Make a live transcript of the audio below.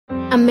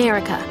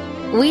America.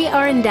 We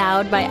are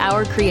endowed by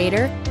our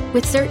Creator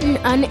with certain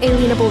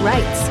unalienable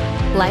rights: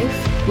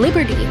 life,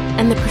 liberty,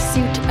 and the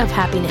pursuit of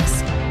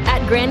happiness.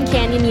 At Grand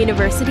Canyon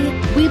University,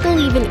 we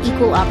believe in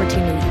equal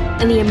opportunity,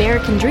 and the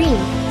American dream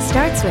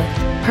starts with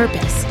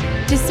purpose.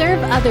 To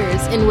serve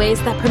others in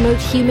ways that promote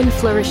human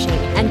flourishing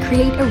and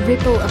create a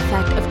ripple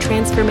effect of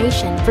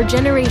transformation for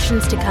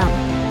generations to come.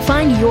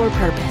 Find your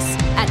purpose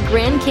at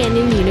Grand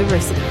Canyon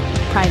University.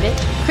 Private,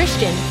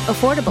 Christian,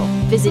 affordable.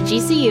 Visit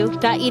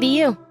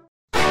gcu.edu.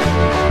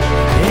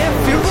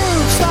 If your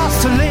roof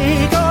starts to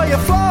leak or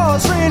your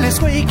floor's really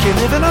squeak, you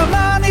live in a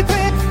money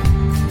pit.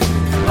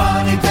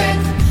 Money pit.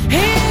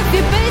 If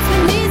your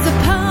basement needs a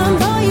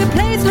pump or your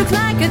place looks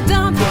like a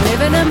dump, you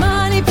live in a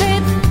money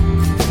pit.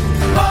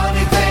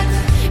 Money pit.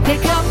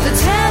 Pick up the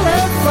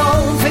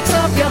telephone, fix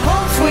up your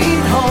home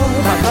sweet home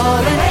by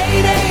calling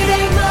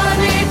 888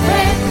 Money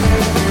Pit.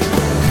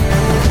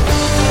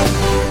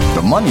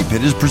 The Money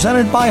Pit is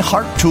presented by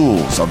Heart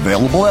Tools,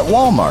 available at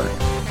Walmart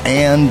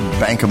and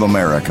Bank of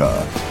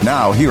America.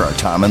 Now, here are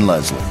Tom and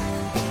Leslie.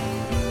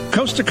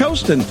 Coast to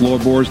coast and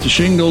floorboards to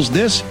shingles,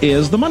 this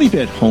is the Money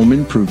Pit Home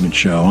Improvement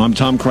Show. I'm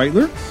Tom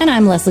Kreitler. And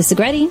I'm Leslie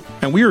Segretti.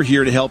 And we are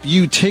here to help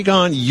you take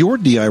on your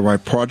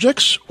DIY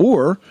projects,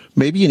 or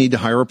maybe you need to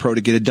hire a pro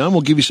to get it done.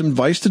 We'll give you some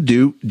advice to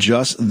do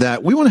just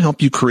that. We want to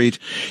help you create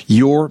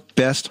your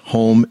best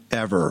home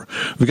ever.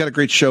 We've got a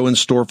great show in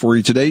store for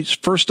you today.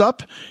 First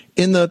up,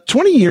 in the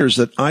 20 years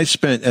that I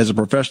spent as a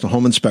professional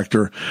home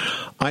inspector,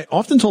 I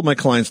often told my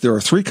clients there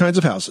are three kinds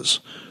of houses: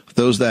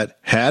 those that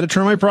had a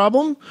termite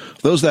problem,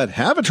 those that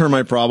have a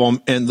termite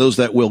problem, and those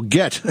that will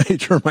get a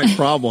termite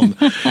problem.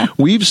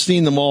 We've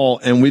seen them all,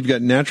 and we've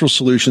got natural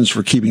solutions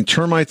for keeping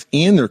termites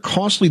and their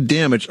costly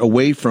damage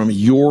away from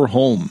your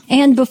home.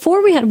 And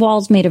before we had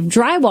walls made of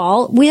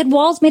drywall, we had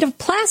walls made of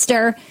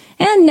plaster.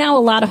 And now a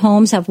lot of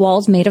homes have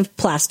walls made of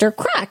plaster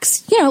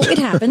cracks. You know, it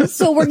happens.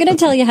 So we're going to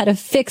tell you how to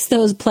fix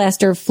those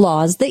plaster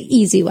flaws the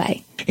easy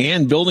way.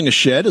 And building a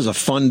shed is a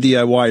fun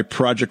DIY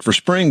project for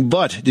spring.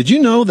 But did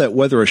you know that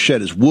whether a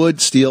shed is wood,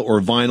 steel,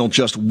 or vinyl,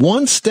 just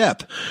one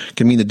step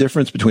can mean the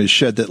difference between a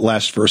shed that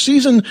lasts for a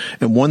season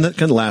and one that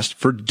can last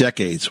for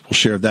decades? We'll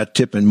share that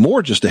tip and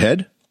more just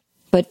ahead.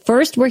 But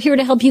first, we're here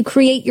to help you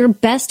create your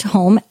best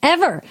home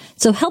ever.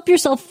 So help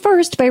yourself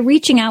first by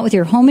reaching out with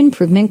your home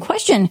improvement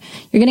question.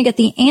 You're going to get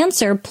the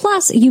answer.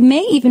 Plus, you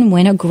may even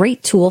win a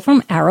great tool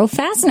from Arrow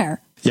Fastener.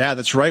 Yeah,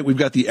 that's right. We've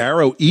got the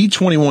Arrow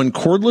E21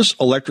 cordless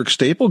electric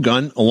staple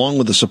gun, along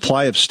with a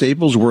supply of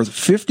staples worth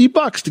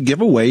 $50 to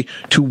give away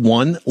to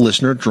one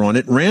listener drawn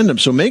at random.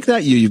 So make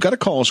that you. You've got to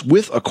call us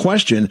with a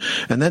question,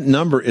 and that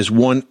number is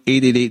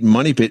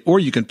 1-888-MONEYPIT, or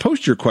you can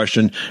post your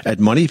question at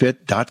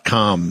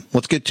moneypit.com.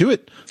 Let's get to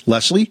it.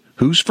 Leslie,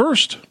 who's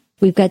first?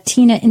 We've got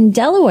Tina in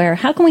Delaware.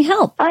 How can we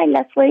help? Hi,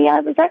 Leslie. I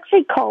was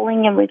actually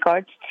calling in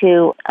regards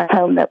to a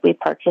home that we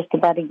purchased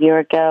about a year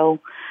ago.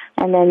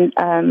 And then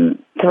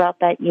throughout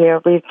that year,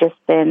 we've just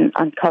been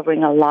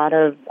uncovering a lot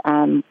of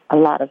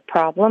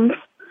problems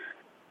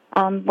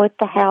with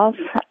the house.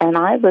 And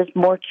I was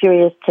more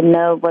curious to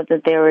know whether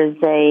there is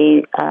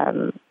a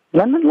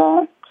lemon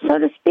law, so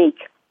to speak.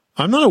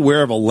 I'm not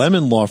aware of a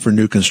lemon law for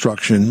new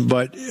construction,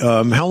 but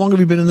how long have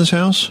you been in this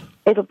house?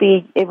 It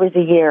was a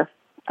year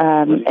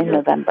in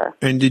November.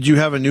 And did you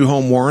have a new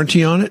home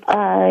warranty on it?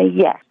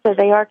 Yes. So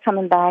they are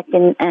coming back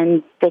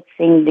and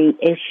fixing the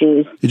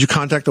issues. Did you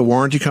contact the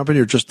warranty company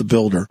or just the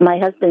builder? My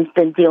husband's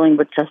been dealing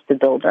with just the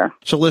builder.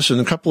 So listen,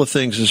 a couple of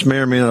things. This may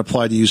or may not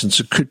apply to you since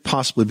it could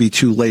possibly be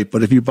too late.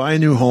 But if you buy a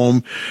new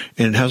home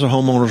and it has a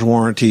homeowner's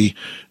warranty,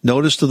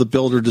 notice to the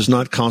builder does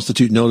not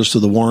constitute notice to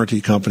the warranty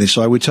company.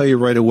 So I would tell you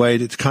right away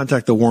to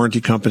contact the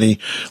warranty company,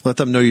 let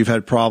them know you've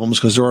had problems,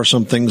 because there are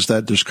some things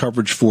that there's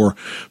coverage for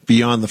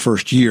beyond the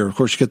first year. Of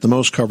course, you get the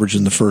most coverage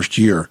in the first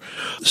year.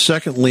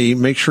 Secondly,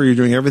 make sure you're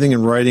doing everything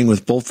in writing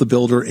with both the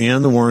builder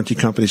and the warranty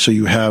company so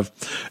you have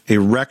a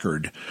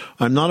record.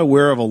 I'm not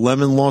aware of a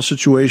lemon law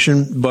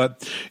situation,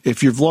 but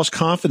if you've lost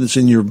confidence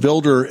in your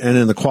builder and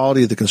in the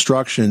quality of the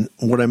construction,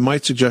 what I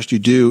might suggest you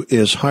do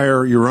is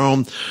hire your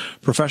own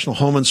professional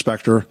home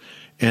inspector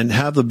and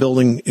have the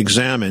building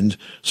examined,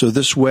 so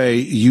this way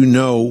you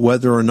know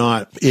whether or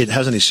not it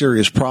has any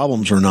serious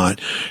problems or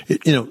not.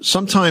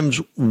 Sometimes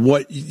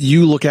what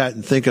you look at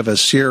and think of as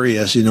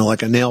serious,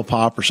 like a nail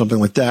pop or something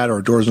like that, or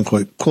a door doesn't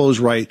quite close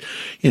right,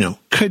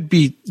 could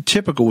be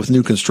typical with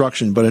new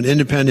construction, but an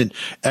independent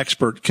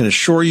expert can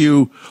assure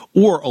you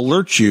or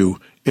alert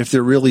you if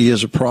there really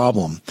is a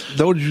problem.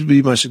 Those would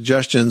be my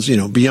suggestions,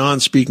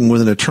 beyond speaking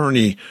with an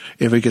attorney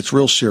if it gets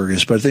real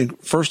serious. But I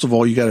think, first of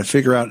all, you got to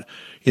figure out,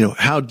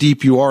 how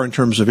deep you are in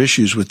terms of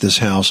issues with this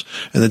house,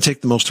 and then take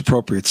the most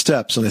appropriate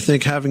steps. And I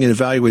think having it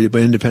evaluated by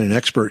an independent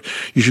expert,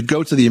 you should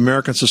go to the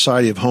American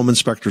Society of Home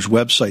Inspectors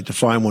website to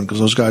find one, because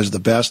those guys are the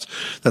best.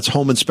 That's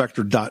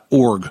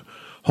homeinspector.org,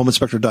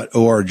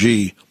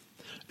 homeinspector.org.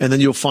 And then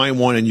you'll find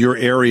one in your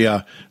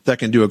area that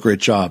can do a great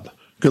job.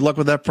 Good luck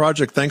with that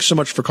project. Thanks so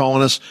much for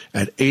calling us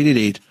at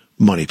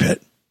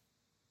 888-MONEYPIT.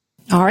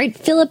 All right.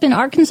 Philip in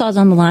Arkansas is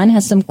on the line,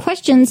 has some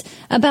questions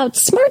about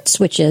smart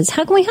switches.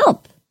 How can we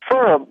help?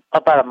 For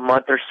about a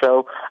month or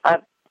so,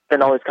 I've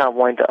been always kind of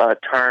wanting to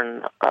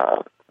turn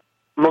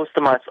most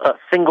of my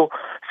single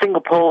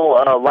pole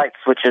light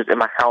switches in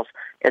my house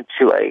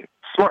into a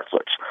smart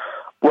switch.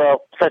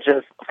 Well, such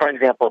as, for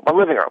example, my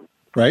living room.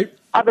 Right.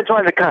 I've been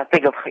trying to kind of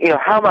think of,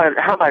 how am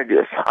I to do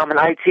this? I'm an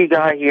IT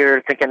guy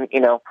here thinking,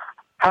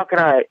 how can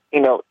I,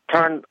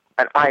 turn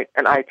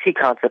an IT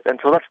concept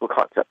into electrical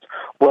concept?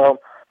 Well,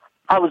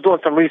 I was doing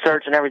some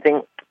research and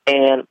everything,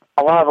 and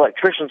a lot of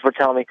electricians were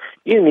telling me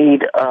you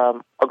need a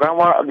ground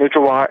wire, a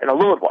neutral wire, and a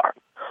load wire.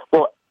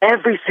 Well,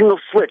 every single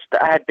switch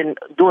that I had been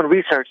doing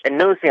research and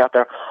noticing out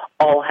there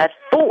all had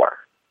 4.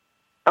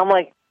 I'm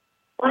like,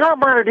 well, how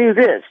am I to do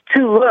this?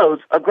 2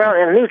 loads, a ground,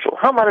 and a neutral.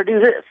 How am I to do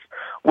this?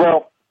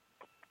 Well,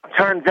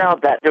 turns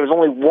out that there was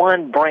only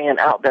one brand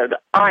out there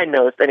that I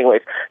noticed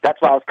anyways. That's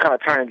why I was kind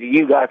of turning to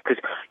you guys,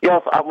 because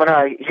when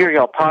I hear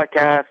y'all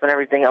podcasts and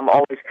everything, I'm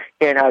always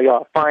hearing how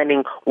y'all are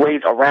finding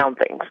ways around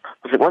things. I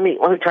was like, let me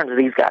turn to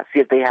these guys,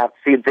 see if they have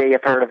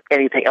heard of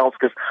anything else,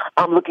 because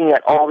I'm looking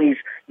at all these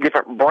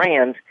different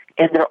brands,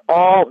 and they're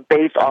all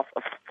based off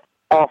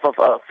of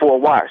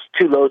 4 wires,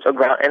 2 loads, a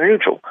ground, and a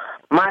neutral.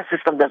 My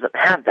system doesn't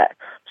have that.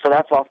 So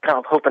that's why I was kind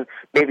of hoping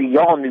maybe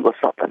y'all knew of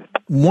something.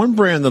 One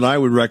brand that I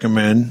would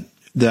recommend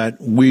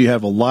that we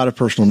have a lot of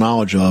personal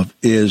knowledge of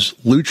is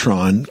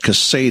Lutron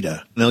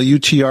Caseta,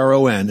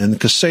 Lutron, and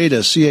Caseta,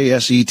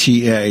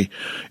 Caseta.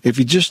 If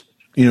you just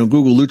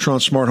Google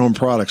Lutron Smart Home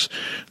Products,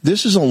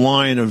 this is a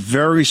line of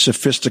very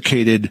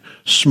sophisticated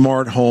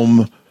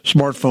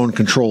smartphone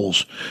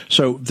controls.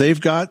 So they've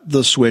got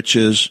the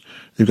switches,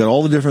 they've got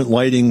all the different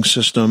lighting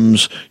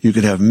systems. You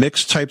can have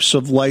mixed types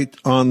of light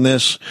on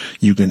this.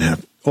 You can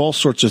have all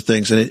sorts of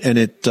things. And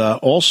it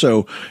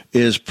also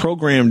is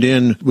programmed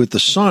in with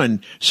the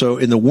sun. So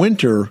in the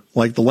winter,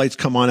 like the lights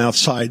come on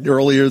outside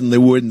earlier than they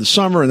would in the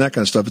summer and that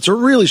kind of stuff. It's a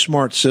really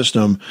smart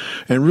system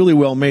and really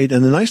well made.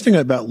 And the nice thing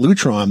about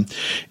Lutron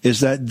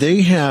is that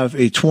they have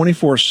a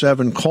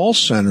 24/7 call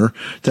center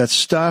that's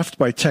staffed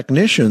by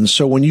technicians.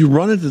 So when you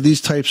run into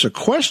these types of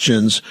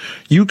questions,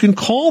 you can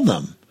call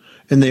them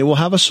and they will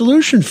have a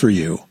solution for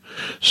you.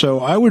 So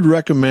I would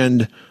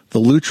recommend the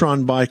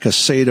Lutron by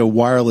Caseta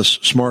wireless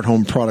smart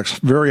home products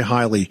very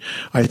highly.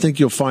 I think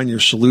you'll find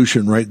your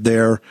solution right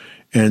there,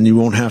 and you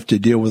won't have to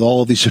deal with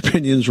all of these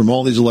opinions from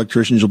all these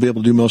electricians. You'll be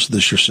able to do most of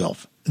this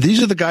yourself.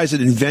 These are the guys that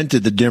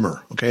invented the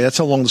dimmer. Okay, that's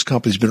how long this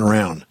company's been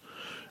around.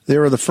 They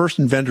were the first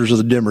inventors of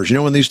the dimmers.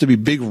 When there used to be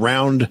big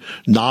round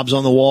knobs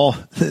on the wall?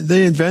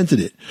 They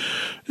invented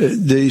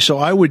it. So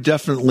I would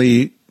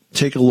definitely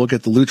take a look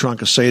at the Lutron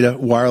Caseta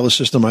wireless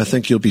system. I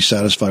think you'll be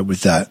satisfied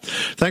with that.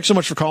 Thanks so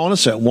much for calling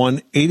us at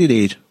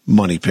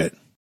 1-888-MONEY-PIT.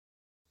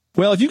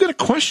 Well, if you've got a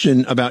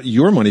question about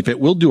your money pit,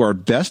 we'll do our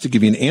best to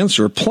give you an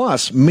answer,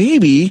 plus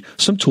maybe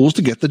some tools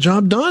to get the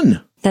job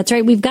done. That's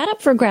right. We've got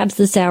up for grabs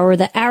this hour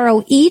the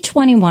Arrow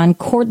E21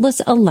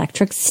 cordless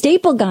electric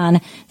staple gun.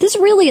 This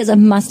really is a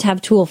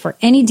must-have tool for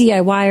any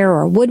DIYer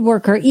or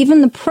woodworker, even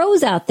the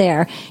pros out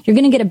there. You're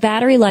going to get a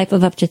battery life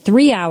of up to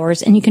 3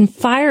 hours, and you can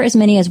fire as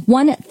many as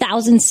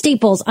 1,000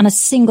 staples on a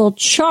single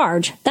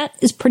charge. That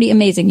is pretty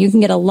amazing. You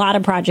can get a lot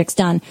of projects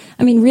done.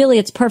 I mean, really,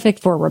 it's perfect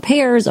for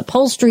repairs,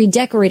 upholstery,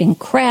 decorating,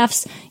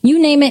 crafts. You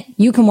name it,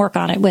 you can work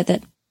on it with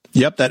it.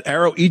 Yep, that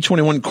Arrow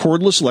E21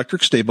 cordless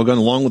electric staple gun,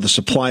 along with a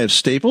supply of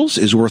staples,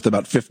 is worth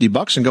about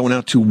 $50 and going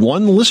out to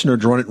one listener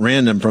drawn at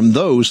random from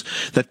those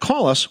that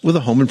call us with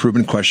a home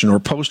improvement question or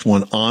post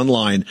one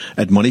online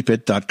at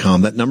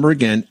moneypit.com. That number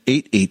again,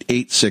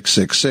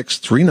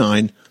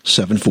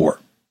 888-666-3974.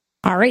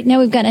 All right, now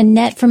we've got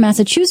Annette from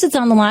Massachusetts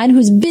on the line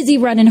who's busy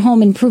running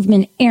home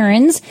improvement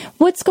errands.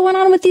 What's going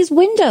on with these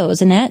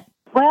windows, Annette?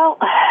 Well,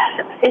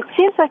 it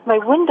seems like my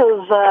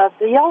windows, I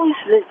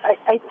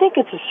think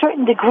it's a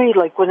certain degree,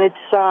 like when it's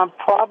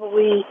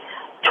probably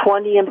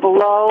 20 and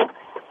below,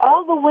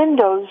 all the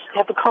windows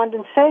have a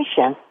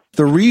condensation.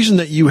 The reason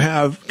that you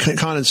have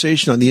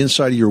condensation on the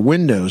inside of your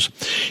windows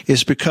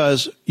is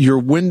because your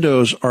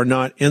windows are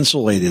not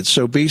insulated.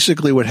 So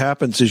basically what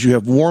happens is you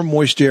have warm,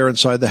 moist air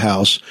inside the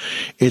house.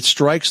 It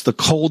strikes the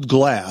cold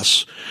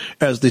glass.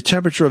 As the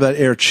temperature of that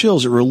air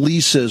chills, it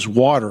releases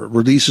water, it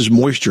releases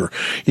moisture.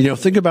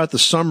 Think about the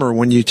summer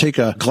when you take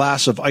a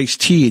glass of iced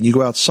tea and you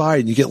go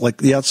outside and you get like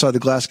the outside of the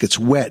glass gets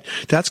wet.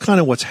 That's kind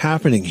of what's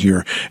happening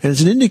here. And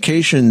it's an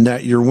indication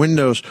that your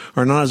windows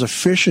are not as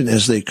efficient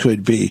as they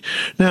could be.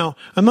 Now,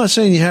 I'm not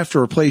saying you have to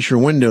replace your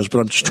windows, but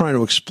I'm just trying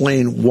to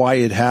explain why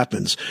it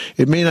happens.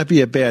 It may not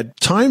be a bad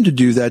time to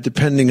do that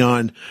depending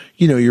on,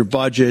 your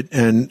budget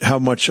and how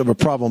much of a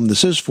problem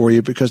this is for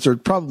you, because they're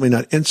probably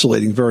not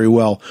insulating very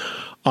well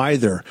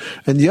either.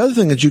 And the other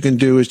thing that you can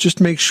do is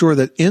just make sure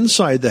that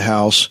inside the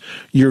house,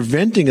 you're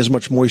venting as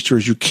much moisture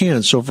as you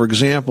can. So for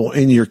example,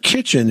 in your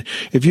kitchen,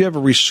 if you have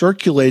a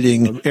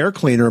recirculating air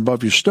cleaner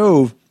above your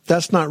stove,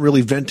 that's not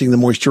really venting the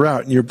moisture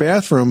out. In your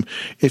bathroom,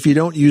 if you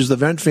don't use the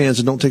vent fans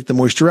and don't take the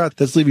moisture out,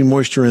 that's leaving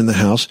moisture in the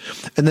house.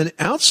 And then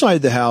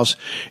outside the house,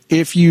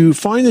 if you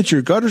find that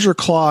your gutters are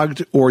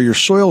clogged or your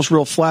soil's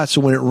real flat, so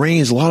when it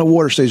rains, a lot of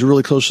water stays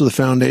really close to the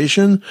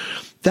foundation,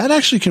 that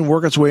actually can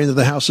work its way into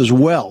the house as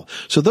well.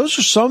 So those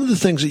are some of the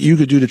things that you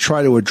could do to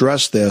try to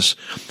address this.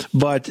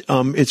 But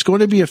it's going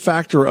to be a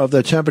factor of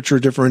the temperature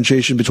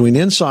differentiation between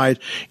inside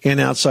and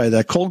outside.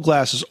 That cold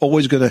glass is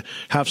always going to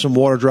have some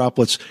water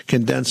droplets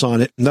condense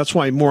on it. And that's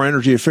why more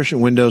energy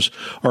efficient windows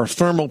are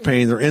thermal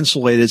pane. They're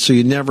insulated, so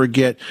you never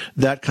get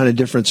that kind of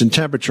difference in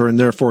temperature, and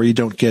therefore you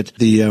don't get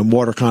the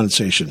water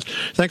condensation.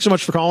 Thanks so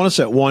much for calling us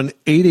at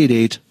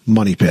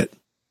 1-888-MONEY-PIT.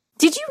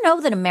 Did you know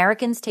that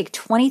Americans take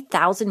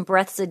 20,000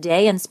 breaths a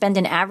day and spend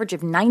an average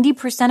of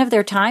 90% of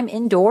their time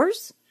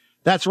indoors?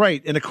 That's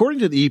right. And according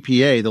to the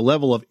EPA, the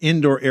level of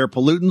indoor air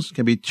pollutants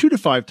can be 2 to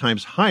 5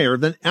 times higher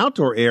than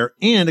outdoor air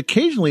and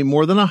occasionally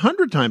more than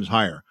 100 times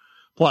higher.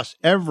 Plus,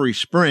 every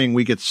spring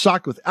we get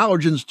socked with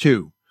allergens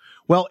too.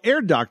 Well,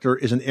 Air Doctor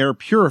is an air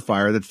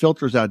purifier that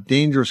filters out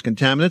dangerous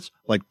contaminants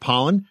like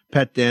pollen,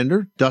 pet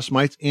dander, dust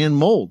mites, and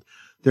mold.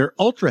 Their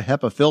Ultra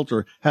HEPA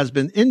filter has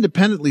been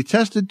independently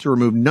tested to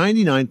remove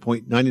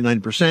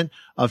 99.99%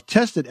 of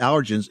tested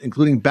allergens,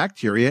 including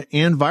bacteria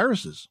and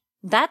viruses.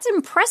 That's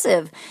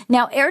impressive.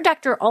 Now, Air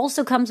Doctor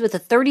also comes with a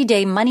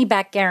 30-day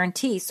money-back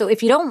guarantee, so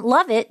if you don't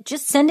love it,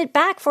 just send it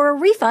back for a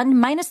refund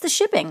minus the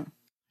shipping.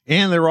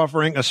 And they're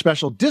offering a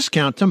special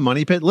discount to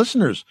Money Pit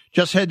listeners.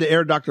 Just head to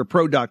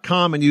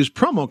airdoctorpro.com and use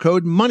promo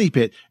code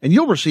MONEYPIT, and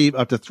you'll receive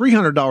up to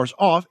 $300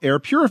 off air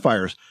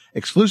purifiers.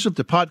 Exclusive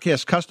to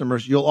podcast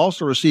customers, you'll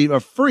also receive a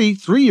free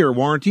 3-year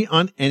warranty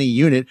on any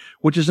unit,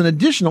 which is an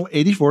additional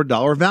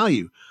 $84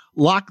 value.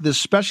 Lock this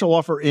special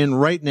offer in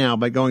right now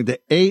by going to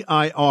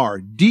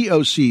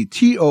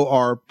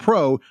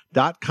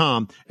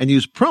airdoctorpro.com and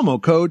use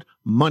promo code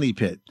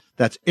MONEYPIT.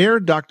 That's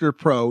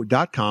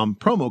airdoctorpro.com,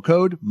 promo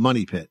code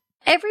MONEYPIT.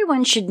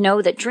 Everyone should know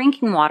that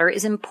drinking water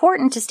is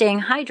important to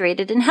staying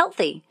hydrated and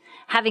healthy.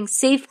 Having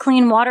safe,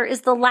 clean water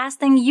is the last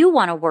thing you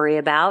want to worry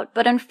about,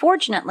 but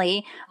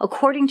unfortunately,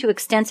 according to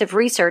extensive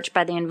research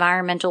by the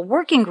Environmental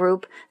Working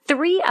Group,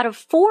 3 out of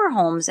 4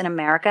 homes in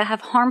America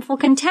have harmful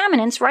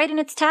contaminants right in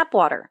its tap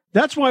water.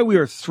 That's why we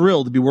are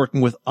thrilled to be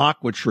working with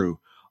AquaTrue.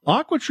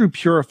 AquaTrue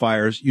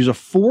purifiers use a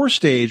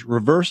 4-stage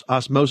reverse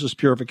osmosis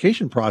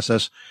purification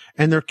process,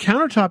 and their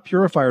countertop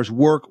purifiers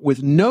work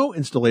with no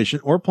installation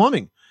or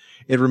plumbing.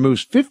 It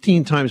removes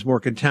 15 times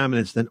more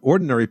contaminants than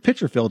ordinary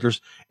pitcher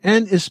filters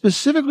and is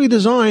specifically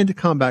designed to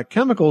combat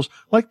chemicals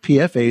like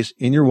PFAS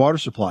in your water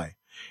supply.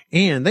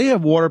 And they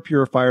have water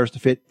purifiers to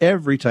fit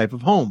every type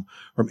of home,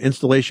 from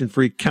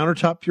installation-free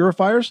countertop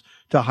purifiers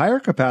to higher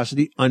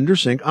capacity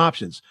under-sink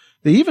options.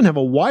 They even have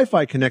a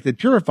Wi-Fi connected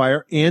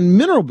purifier and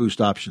mineral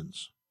boost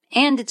options.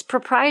 And its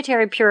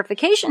proprietary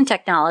purification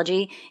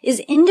technology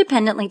is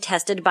independently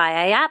tested by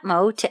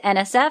IAPMO to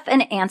NSF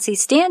and ANSI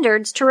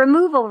standards to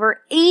remove over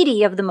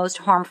 80 of the most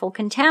harmful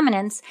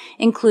contaminants,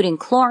 including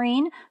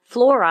chlorine,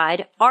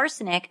 fluoride,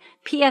 arsenic,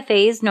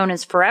 PFAS known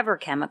as forever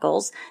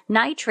chemicals,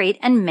 nitrate,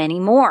 and many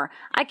more.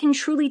 I can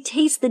truly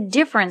taste the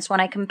difference when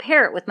I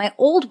compare it with my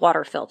old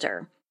water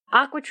filter.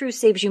 AquaTrue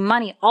saves you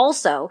money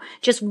also.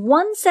 Just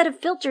one set of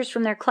filters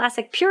from their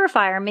classic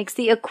purifier makes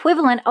the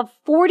equivalent of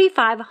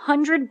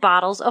 4,500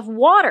 bottles of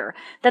water.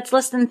 That's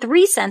less than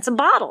 3 cents a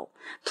bottle.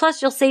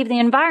 Plus, you'll save the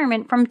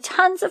environment from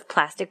tons of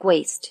plastic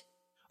waste.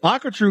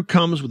 AquaTrue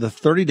comes with a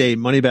 30-day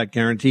money-back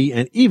guarantee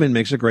and even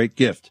makes a great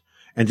gift.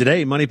 And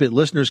today, Money Pit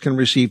listeners can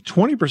receive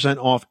 20%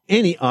 off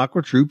any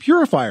AquaTrue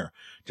purifier.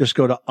 Just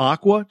go to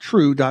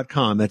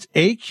aquatrue.com. That's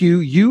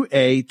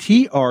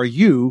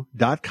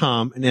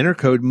AQUATRU.com and enter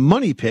code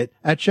MONEYPIT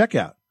at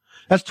checkout.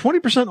 That's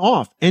 20%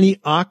 off any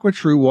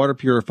AquaTrue water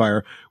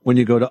purifier when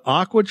you go to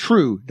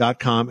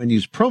aquatrue.com and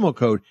use promo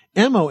code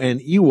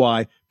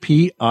MONEYPIT.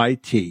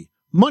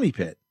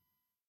 MONEYPIT.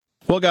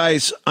 Well,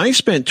 guys, I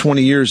spent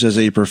 20 years as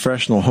a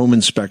professional home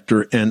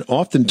inspector and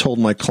often told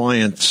my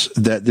clients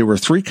that there were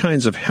 3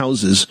 kinds of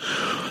houses: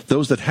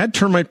 those that had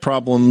termite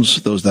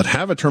problems, those that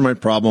have a termite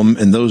problem,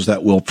 and those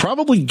that will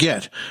probably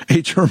get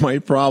a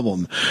termite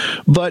problem.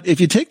 But if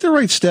you take the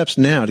right steps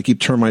now to keep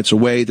termites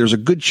away, there's a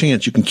good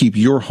chance you can keep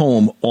your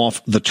home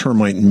off the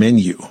termite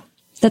menu.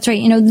 That's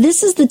right. You know,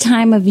 this is the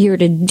time of year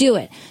to do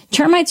it.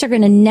 Termites are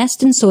going to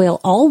nest in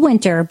soil all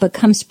winter, but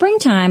come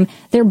springtime,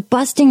 they're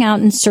busting out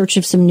in search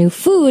of some new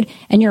food,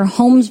 and your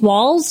home's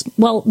walls,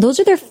 well, those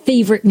are their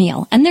favorite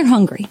meal, and they're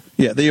hungry.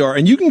 Yeah, they are.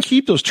 And you can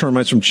keep those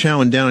termites from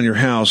chowing down on your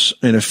house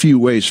in a few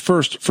ways.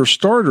 First, for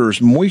starters,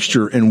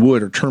 moisture and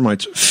wood are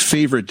termites'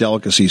 favorite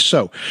delicacies.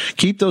 So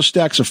keep those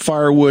stacks of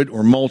firewood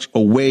or mulch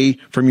away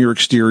from your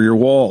exterior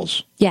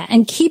walls. Yeah,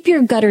 and keep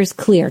your gutters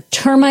clear.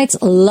 Termites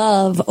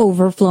love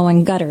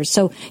overflowing gutters.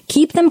 So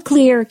keep them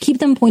clear, keep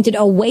them pointed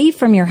away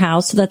from your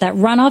house so that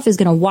runoff is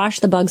going to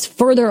wash the bugs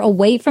further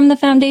away from the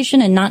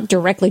foundation and not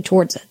directly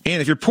towards it.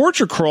 And if your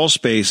porch or crawl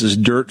space is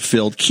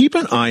dirt-filled, keep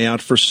an eye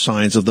out for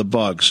signs of the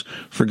bugs.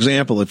 For example,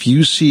 example, if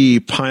you see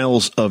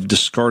piles of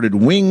discarded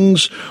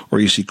wings, or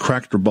you see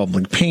cracked or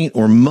bubbling paint,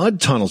 or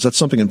mud tunnels, that's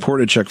something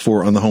important to check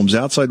for on the home's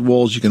outside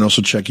walls. You can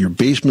also check your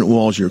basement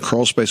walls, your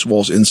crawl space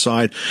walls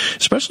inside,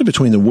 especially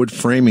between the wood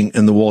framing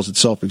and the walls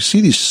itself. If you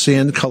see these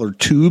sand-colored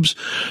tubes,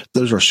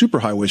 those are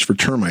superhighways for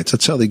termites.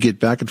 That's how they get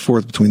back and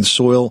forth between the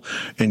soil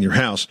and your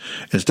house.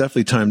 And it's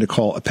definitely time to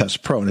call a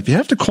pest pro. And if you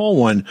have to call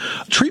one,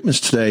 treatments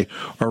today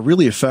are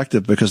really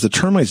effective because the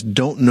termites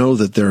don't know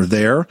that they're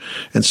there.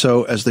 And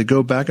so as they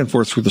go back and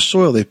forth through the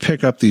soil, they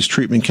pick up these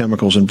treatment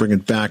chemicals and bring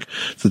it back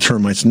to the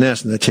termite's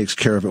nest, and that takes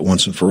care of it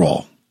once and for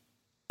all.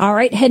 All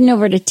right, heading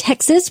over to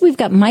Texas, we've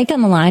got Mike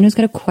on the line who's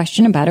got a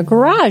question about a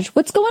garage.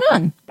 What's going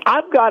on?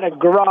 I've got a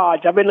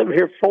garage. I've been living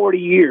here 40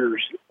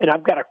 years, and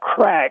I've got a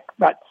crack,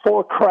 about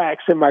 4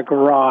 cracks in my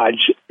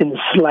garage in the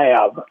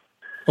slab.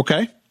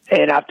 Okay.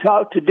 And I've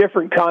talked to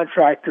different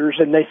contractors,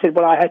 and they said,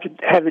 well, I have to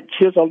have it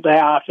chiseled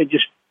out and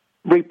just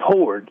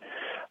re-poured.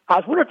 I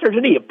was wondering if there's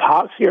any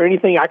epoxy or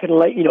anything I can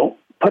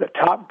put a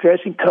top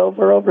dressing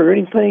cover over or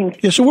anything.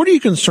 Yeah, so what are you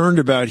concerned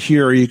about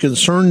here? Are you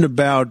concerned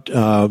about,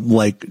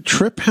 like,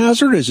 trip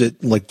hazard? Is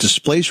it, like,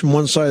 displaced from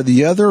one side to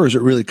the other, or is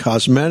it really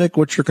cosmetic?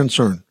 What's your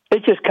concern?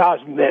 It's just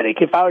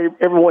cosmetic. If I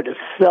ever wanted to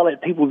sell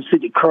it, people would see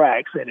the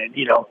cracks in it,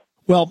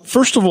 Well,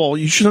 first of all,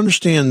 you should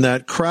understand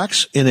that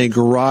cracks in a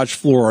garage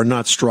floor are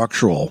not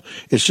structural.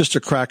 It's just a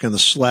crack in the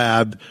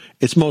slab.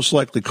 It's most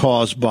likely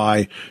caused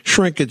by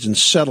shrinkage and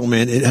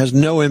settlement. It has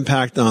no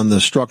impact on the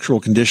structural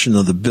condition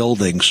of the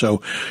building.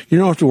 So you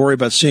don't have to worry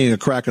about seeing a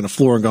crack in the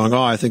floor and going,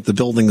 oh, I think the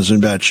building is in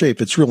bad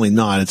shape. It's really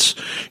not. It's,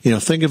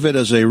 think of it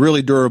as a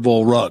really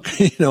durable rug,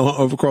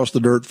 across the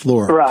dirt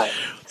floor. Right.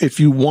 If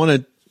you want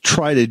to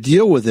try to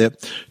deal with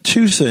it,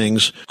 2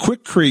 things.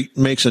 Quikrete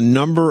makes a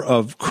number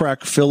of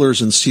crack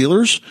fillers and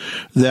sealers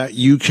that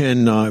you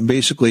can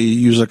basically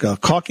use like a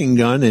caulking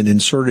gun and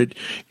insert it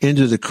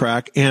into the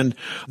crack. And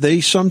they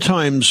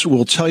sometimes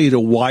will tell you to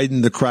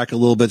widen the crack a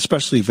little bit,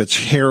 especially if it's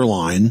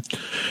hairline.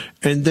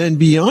 And then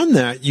beyond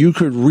that, you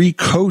could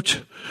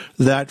recoat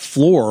that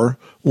floor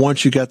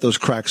once you get those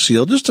cracks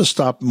sealed, just to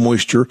stop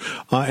moisture.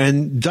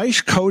 And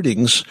Dice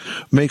Coatings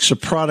makes a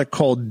product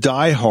called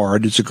Die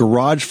Hard. It's a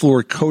garage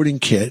floor coating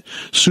kit,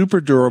 super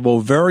durable,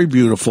 very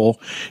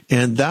beautiful,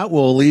 and that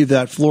will leave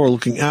that floor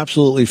looking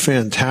absolutely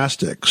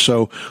fantastic.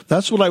 So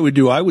that's what I would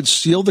do. I would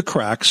seal the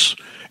cracks,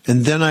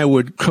 and then I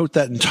would coat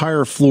that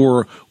entire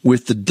floor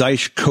with the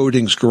Dice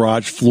Coatings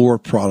garage floor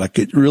product.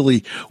 It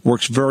really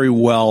works very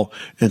well,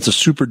 and it's a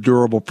super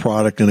durable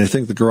product, and I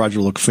think the garage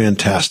will look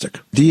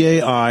fantastic.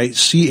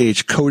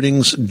 DAICH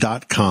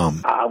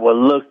Coatings.com. I will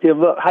look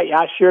them up. Hey,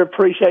 I sure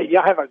appreciate it.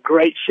 Y'all have a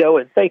great show,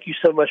 and thank you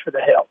so much for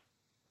the help.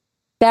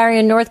 Barry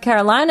in North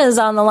Carolina is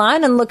on the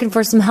line and looking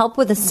for some help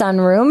with a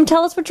sunroom.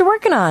 Tell us what you're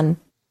working on.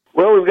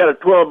 Well, we've got a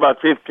 12 by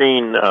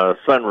 15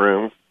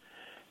 sunroom,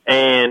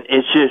 and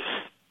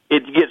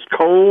it gets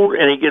cold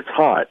and it gets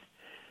hot.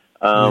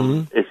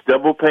 It's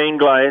double pane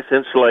glass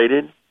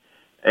insulated,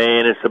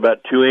 and it's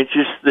about 2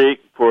 inches thick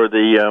for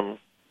the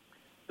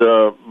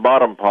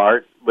bottom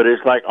part, but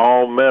it's like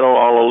all metal,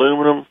 all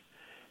aluminum,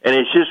 and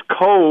it's just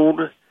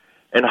cold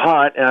and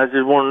hot, and I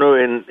just want to know,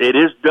 and it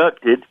is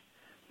ducted.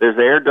 There's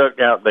air duct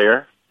out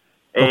there.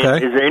 And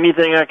Okay. Is there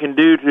anything I can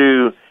do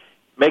to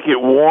make it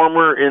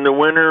warmer in the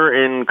winter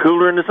and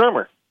cooler in the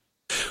summer?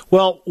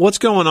 Well, what's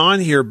going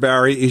on here,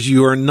 Barry, is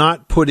you are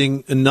not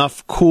putting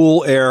enough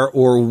cool air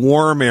or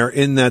warm air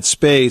in that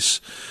space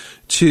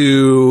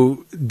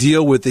to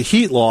deal with the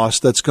heat loss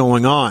that's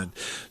going on.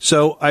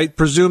 So I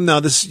presume now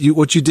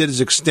what you did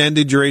is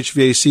extended your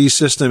HVAC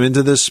system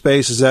into this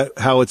space. Is that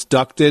how it's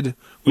ducted?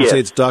 When you say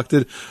it's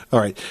ducted? All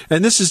right.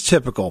 And this is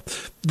typical.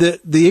 The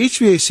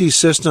HVAC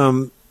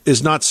system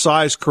is not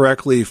sized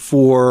correctly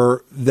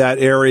for that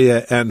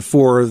area and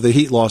for the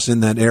heat loss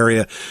in that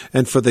area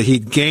and for the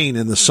heat gain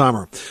in the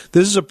summer.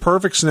 This is a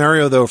perfect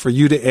scenario, though, for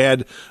you to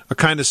add a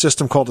kind of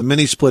system called a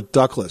mini-split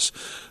ductless.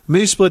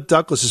 Mini-split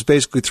ductless is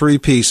basically 3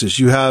 pieces.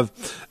 You have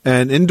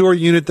an indoor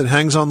unit that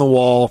hangs on the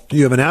wall.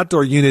 You have an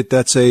outdoor unit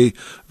that's a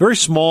very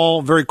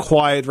small, very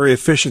quiet, very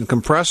efficient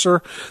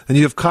compressor, and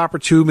you have copper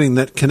tubing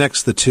that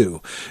connects the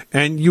two.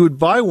 And you would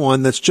buy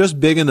one that's just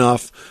big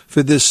enough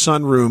for this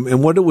sunroom,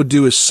 and what it would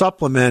do is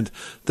supplement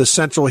the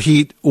central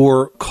heat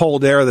or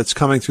cold air that's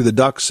coming through the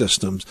duct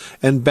systems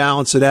and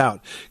balance it out.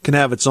 It can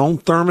have its own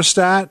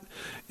thermostat.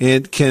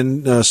 It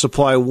can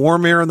supply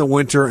warm air in the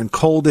winter and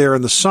cold air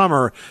in the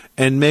summer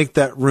and make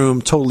that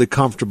room totally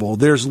comfortable.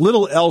 There's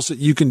little else that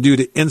you can do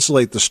to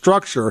insulate the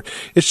structure.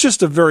 It's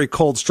just a very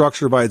cold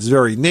structure by its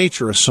very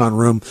nature, a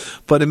sunroom.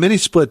 But a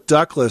mini-split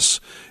ductless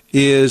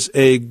is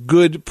a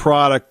good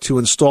product to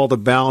install to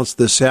balance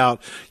this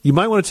out. You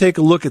might want to take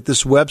a look at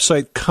this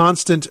website,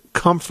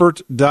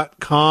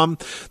 ConstantComfort.com.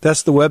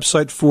 That's the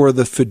website for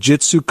the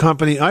Fujitsu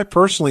company. I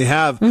personally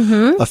have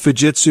a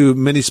Fujitsu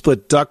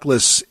mini-split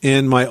ductless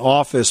in my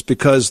office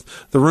because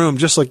the room,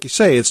 just like you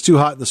say, it's too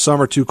hot in the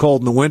summer, too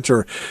cold in the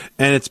winter,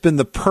 and it's been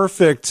the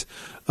perfect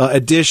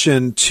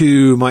addition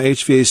to my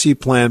HVAC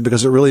plan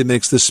because it really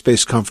makes this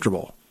space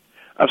comfortable.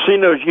 I've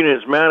seen those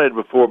units mounted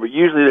before, but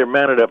usually they're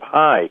mounted up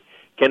high.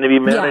 Can they be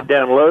mounted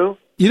down low?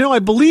 I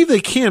believe they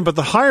can, but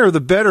the higher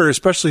the better,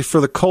 especially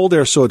for the cold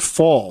air, so it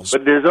falls.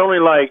 But there's only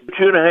like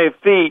 2.5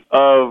 feet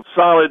of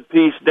solid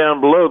piece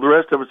down below. The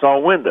rest of it's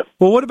all window.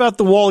 Well, what about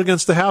the wall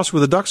against the house where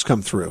the ducts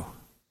come through?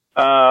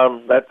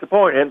 That's the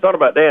point. I hadn't thought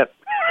about that.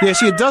 Yeah,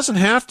 see, it doesn't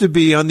have to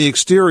be on the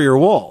exterior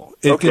wall.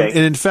 And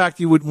in fact,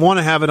 you would want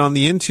to have it on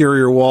the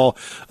interior wall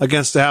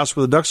against the house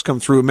where the ducts come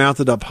through,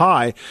 mounted up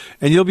high,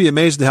 and you'll be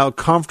amazed at how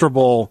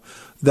comfortable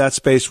that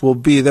space will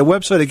be. The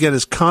website, again,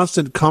 is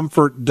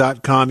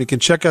constantcomfort.com. You can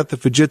check out the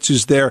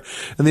Fujitsu's there.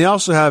 And they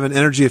also have an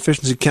energy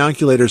efficiency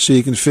calculator so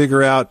you can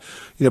figure out,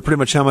 pretty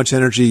much how much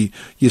energy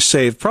you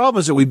save. Problem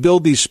is that we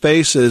build these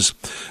spaces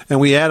and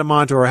we add them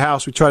onto our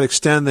house. We try to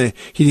extend the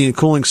heating and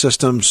cooling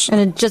systems.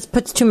 And it just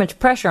puts too much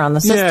pressure on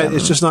the system. Yeah,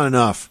 it's just not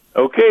enough.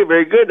 Okay,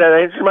 very good. That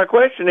answers my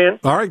question then.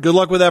 All right, good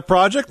luck with that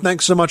project.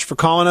 Thanks so much for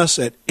calling us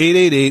at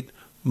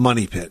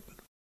 888-MONEY-PIT.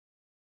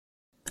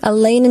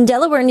 Elaine in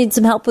Delaware needs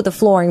some help with a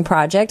flooring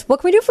project.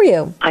 What can we do for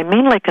you? I'm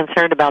mainly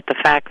concerned about the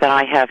fact that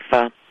I have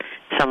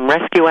some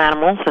rescue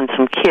animals and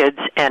some kids,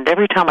 and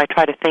every time I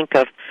try to think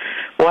of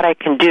what I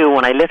can do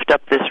when I lift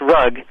up this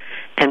rug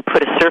and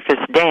put a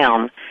surface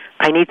down,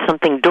 I need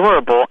something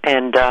durable,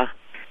 and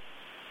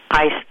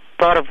I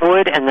thought of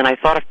wood, and then I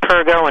thought of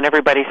Pergo, and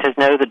everybody says,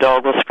 no, the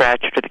dog will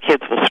scratch it or the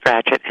kids will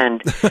scratch it.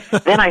 And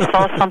then I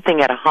saw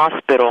something at a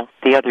hospital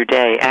the other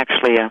day,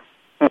 actually,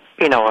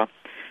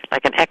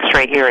 like an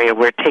X-ray area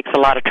where it takes a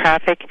lot of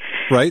traffic.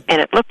 Right.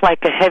 And it looked like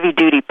a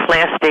heavy-duty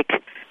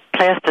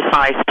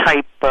plasticized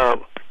type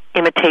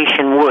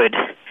imitation wood.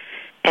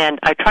 And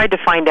I tried to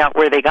find out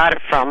where they got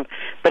it from,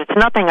 but it's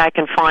nothing I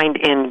can find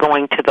in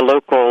going to the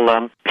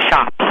local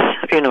shops,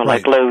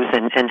 like Lowe's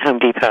and Home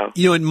Depot.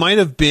 It might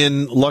have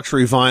been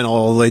luxury vinyl,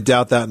 although they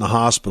doubt that in the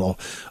hospital.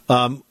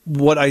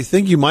 What I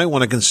think you might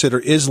want to consider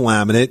is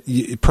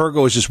laminate.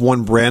 Pergo is just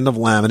one brand of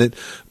laminate.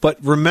 But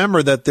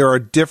remember that there are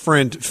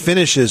different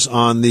finishes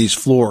on these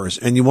floors,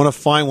 and you want to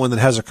find one that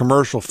has a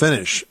commercial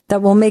finish.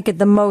 That will make it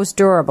the most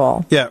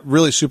durable. Yeah,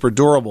 really super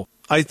durable.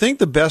 I think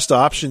the best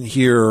option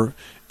here,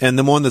 and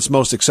the one that's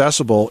most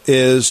accessible,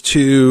 is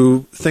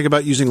to think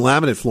about using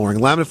laminate flooring.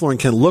 Laminate flooring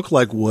can look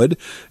like wood.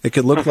 It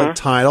can look like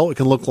tile. It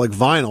can look like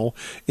vinyl.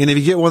 And if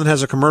you get one that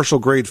has a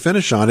commercial-grade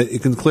finish on it,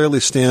 it can clearly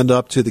stand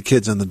up to the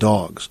kids and the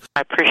dogs.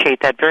 I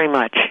appreciate that very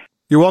much.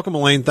 You're welcome,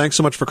 Elaine. Thanks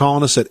so much for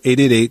calling us at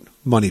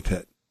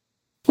 888-MONEY-PIT.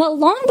 Well,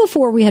 long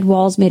before we had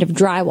walls made of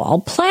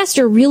drywall,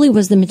 plaster really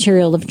was the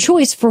material of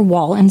choice for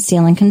wall and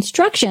ceiling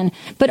construction.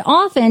 But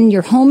often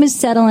your home is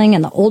settling,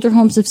 and the older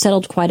homes have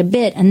settled quite a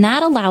bit, and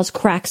that allows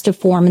cracks to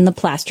form in the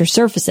plaster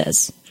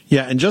surfaces.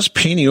 Yeah, and just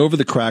painting over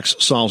the cracks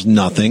solves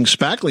nothing.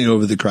 Spackling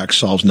over the cracks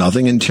solves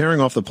nothing. And tearing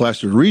off the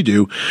plaster to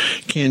redo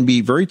can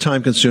be very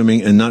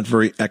time-consuming and not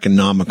very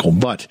economical.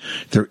 But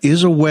there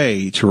is a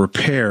way to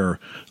repair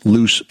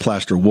loose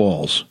plaster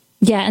walls.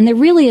 Yeah, and there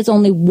really is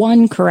only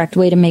one correct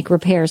way to make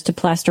repairs to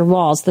plaster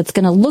walls that's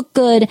going to look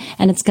good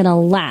and it's going to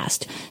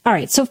last. All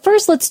right, so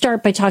first let's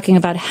start by talking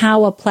about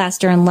how a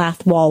plaster and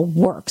lath wall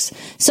works.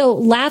 So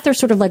lath are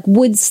sort of like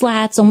wood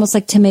slats, almost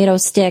like tomato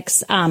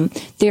sticks.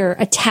 They're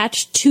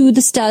attached to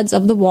the studs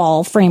of the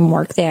wall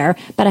framework there,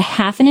 about a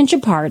half an inch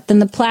apart. Then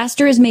the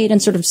plaster is made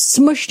and sort of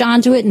smushed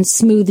onto it and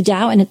smoothed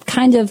out, and it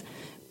kind of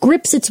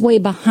grips its way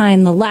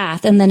behind the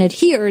lath and then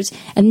adheres,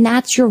 and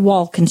that's your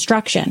wall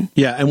construction.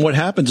 Yeah, and what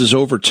happens is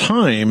over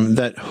time,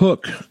 that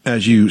hook,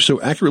 as you so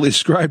accurately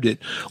described it,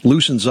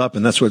 loosens up,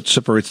 and that's what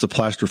separates the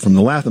plaster from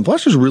the lath. And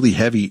plaster is really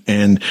heavy,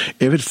 and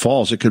if it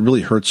falls, it could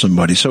really hurt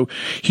somebody. So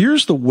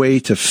here's the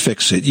way to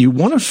fix it. You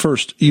want to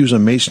first use a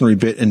masonry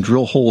bit and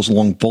drill holes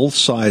along both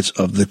sides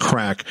of the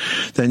crack,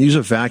 then use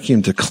a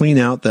vacuum to clean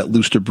out that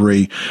loose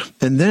debris,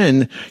 and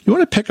then you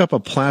want to pick up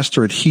a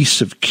plaster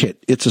adhesive kit.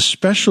 It's a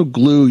special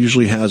glue,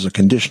 usually has a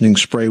conditioning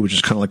spray, which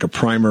is kind of like a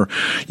primer.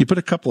 You put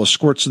a couple of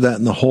squirts of that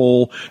in the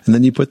hole, and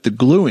then you put the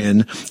glue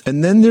in.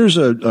 And then there's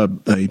a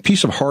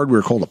piece of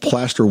hardware called a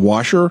plaster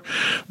washer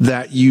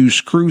that you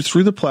screw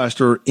through the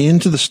plaster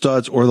into the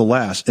studs or the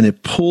laths, and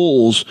it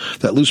pulls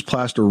that loose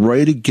plaster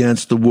right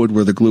against the wood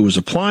where the glue was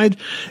applied.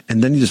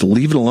 And then you just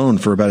leave it alone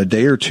for about a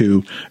day or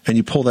two, and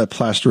you pull that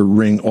plaster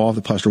ring off,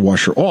 the plaster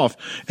washer off,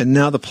 and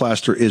now the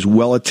plaster is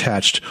well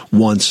attached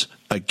once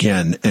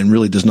again and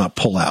really does not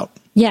pull out.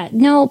 Yeah,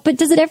 no, but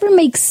does it ever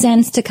make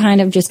sense to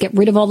kind of just get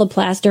rid of all the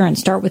plaster and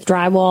start with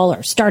drywall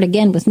or start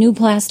again with new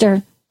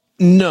plaster?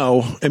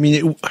 No. I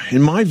mean,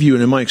 in my view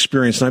and in my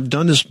experience, and I've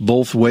done this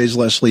both ways,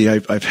 Leslie,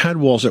 I've had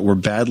walls that were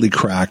badly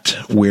cracked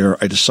where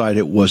I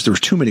decided there was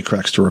too many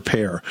cracks to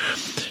repair.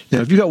 Now,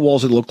 if you got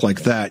walls that look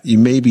like that, you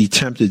may be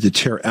tempted to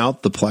tear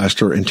out the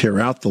plaster and tear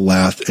out the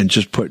lath and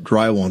just put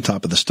drywall on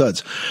top of the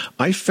studs.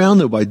 I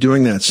found, though, by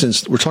doing that,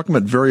 since we're talking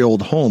about very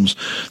old homes,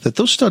 that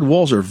those stud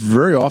walls are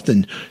very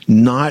often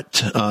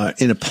not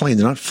in a plane.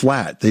 They're not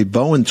flat. They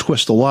bow and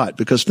twist a lot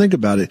because think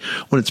about it.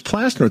 When it's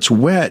plaster, it's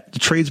wet. The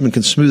tradesman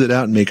can smooth it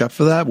out and make up cut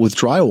for that. With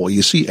drywall,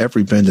 you see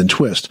every bend and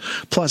twist.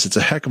 Plus, it's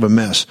a heck of a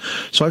mess.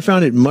 So I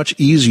found it much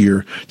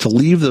easier to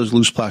leave those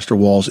loose plaster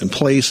walls in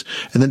place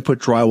and then put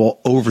drywall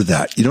over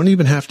that. You don't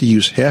even have to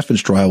use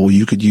half-inch drywall.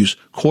 You could use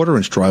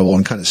quarter-inch drywall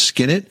and kind of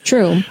skin it.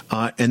 True.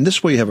 And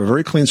this way you have a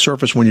very clean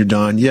surface when you're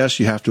done. Yes,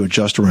 you have to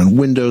adjust around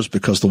windows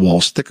because the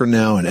wall's thicker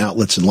now and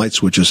outlets and light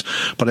switches.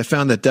 But I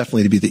found that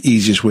definitely to be the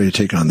easiest way to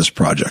take on this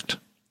project.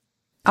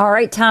 All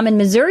right, Tom in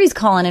Missouri's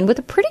calling in with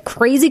a pretty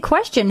crazy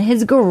question.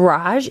 His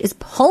garage is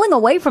pulling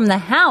away from the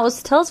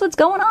house. Tell us what's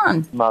going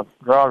on. My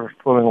garage was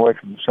pulling away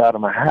from the side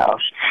of my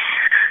house,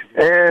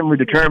 and we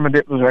determined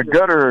it was a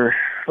gutter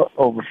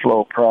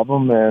overflow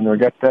problem, and we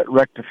got that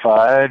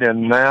rectified,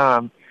 and now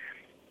I'm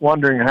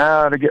wondering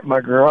how to get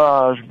my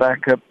garage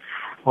back up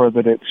where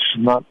that it's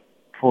not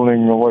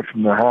pulling away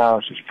from the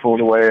house. It's pulled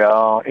away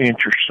an inch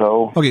or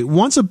so. Okay,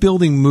 once a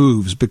building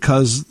moves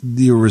because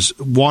there was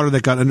water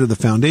that got under the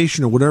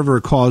foundation or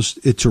whatever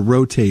caused it to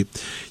rotate,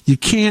 you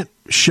can't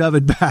shove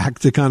it back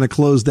to kind of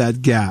close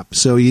that gap.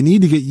 So you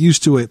need to get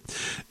used to it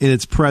in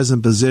its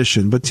present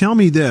position. But tell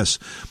me this,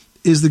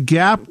 is the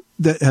gap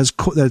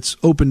that's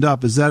opened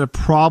up, is that a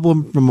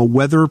problem from a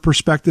weather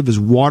perspective? Is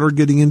water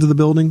getting into the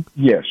building?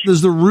 Yes.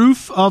 Does the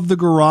roof of the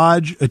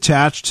garage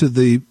attach to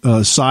the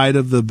side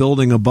of the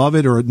building above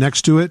it or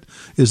next to it?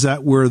 Is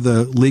that where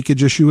the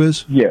leakage issue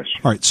is? Yes.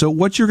 All right. So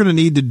what you're going to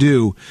need to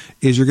do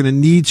is you're going to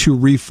need to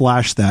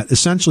reflash that.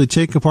 Essentially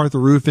take apart the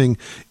roofing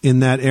in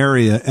that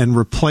area and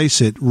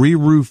replace it,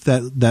 re-roof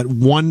that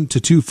 1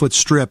 to 2 foot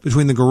strip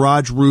between the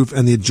garage roof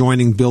and the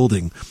adjoining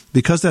building.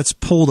 Because that's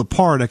pulled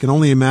apart, I can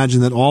only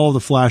imagine that all of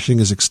the flashing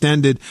is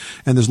extended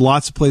and there's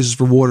lots of places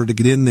for water to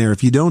get in there.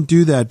 If you don't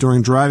do that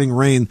during driving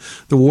rain,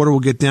 the water will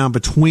get down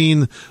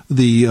between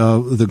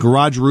the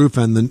garage roof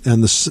and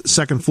the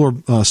second floor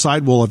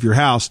sidewall of your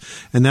house,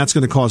 and that's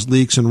going to cause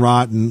leaks and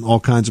rot and all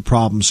kinds of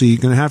problems. So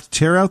you're going to have to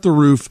tear out the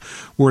roof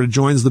where it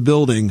joins the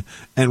building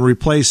and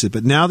replace it.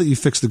 But now that you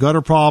fixed the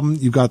gutter problem,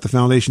 you've got the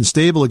foundation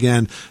stable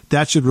again,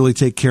 that should really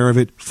take care of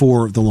it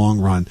for the long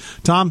run.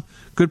 Tom,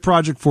 good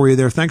project for you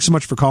there. Thanks so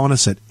much for calling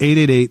us at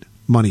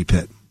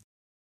 888-MONEY-PIT.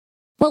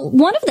 Well,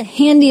 one of the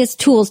handiest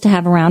tools to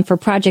have around for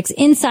projects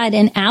inside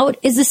and out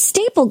is a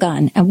staple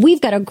gun, and we've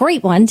got a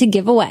great one to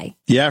give away.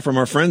 Yeah, from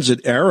our friends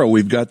at Arrow,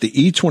 we've got the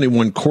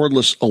E21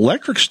 cordless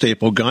electric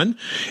staple gun.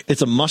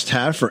 It's a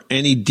must-have for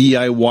any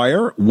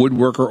DIYer,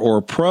 woodworker,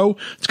 or pro.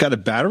 It's got a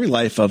battery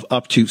life of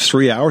up to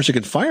 3 hours. It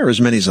can fire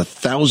as many as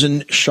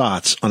 1,000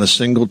 shots on a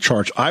single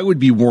charge. I would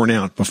be worn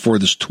out before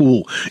this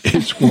tool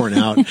is worn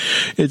out.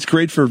 It's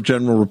great for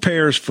general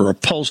repairs, for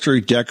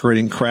upholstery,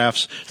 decorating,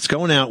 crafts. It's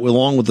going out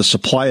along with the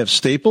supply of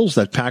staples.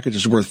 That package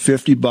is worth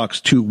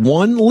 $50 to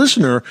one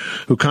listener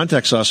who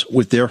contacts us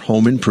with their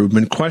home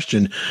improvement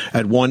question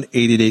at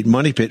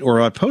 1-888-MONEY-PIT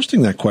or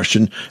posting that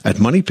question at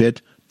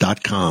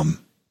moneypit.com.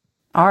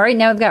 All right,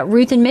 now we've got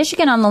Ruth in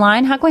Michigan on the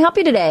line. How can we help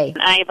you today?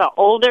 I have an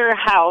older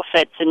house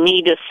that's in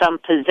need of some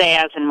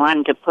pizzazz and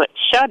wanted to put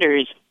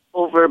shutters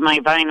over my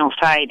vinyl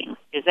siding.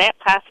 Is that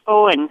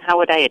possible, and how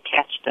would I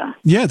attach them?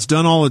 Yeah, it's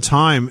done all the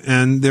time,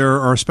 and there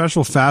are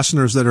special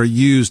fasteners that are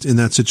used in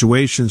that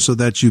situation so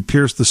that you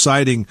pierce the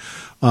siding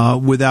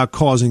without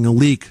causing a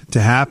leak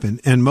to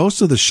happen. And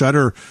most of the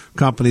shutter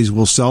companies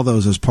will sell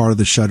those as part of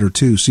the shutter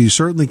too, so you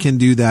certainly can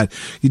do that.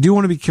 You do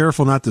want to be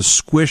careful not to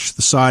squish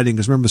the siding,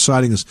 because remember, the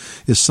siding is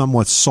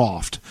somewhat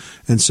soft.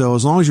 And so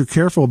as long as you're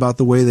careful about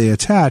the way they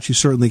attach, you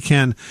certainly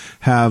can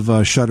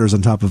have shutters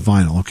on top of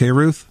vinyl. Okay,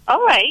 Ruth?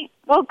 All right.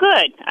 Well,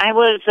 good. I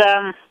was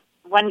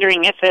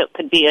wondering if it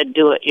could be a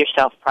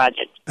do-it-yourself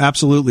project.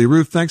 Absolutely.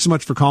 Ruth, thanks so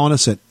much for calling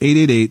us at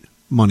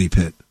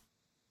 888-MONEY-PIT.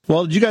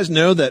 Well, did you guys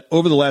know that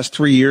over the last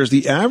 3 years,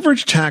 the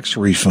average tax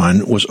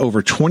refund was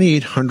over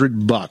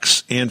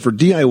 $2,800? And for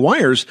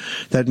DIYers,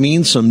 that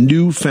means some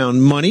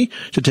newfound money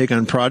to take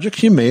on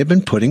projects you may have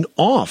been putting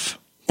off.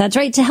 That's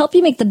right. To help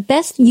you make the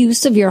best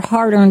use of your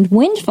hard-earned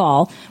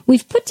windfall,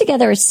 we've put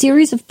together a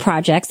series of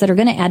projects that are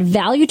going to add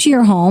value to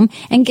your home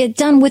and get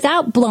done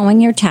without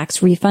blowing your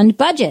tax refund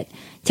budget.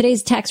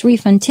 Today's tax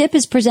refund tip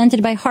is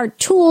presented by Heart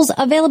Tools,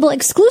 available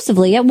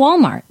exclusively at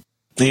Walmart.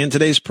 And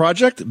today's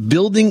project,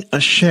 building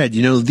a shed.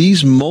 You know,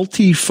 these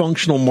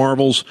multifunctional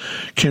marvels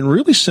can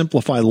really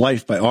simplify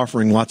life by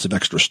offering lots of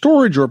extra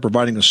storage or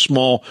providing a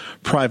small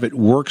private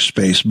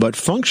workspace. But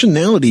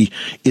functionality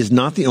is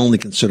not the only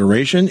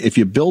consideration. If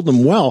you build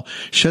them well,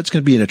 sheds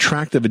can be an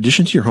attractive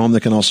addition to your home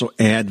that can also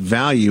add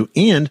value.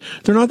 And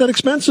they're not that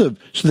expensive,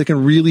 so they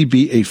can really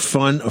be a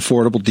fun,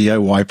 affordable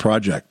DIY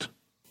project.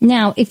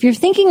 Now, if you're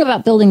thinking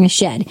about building a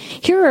shed,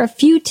 here are a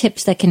few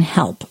tips that can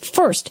help.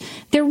 First,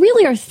 there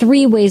really are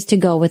 3 ways to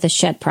go with a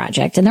shed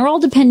project, and they're all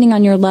depending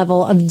on your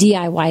level of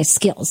DIY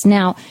skills.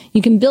 Now,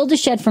 you can build a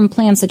shed from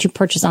plans that you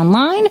purchase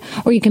online,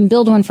 or you can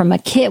build one from a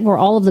kit where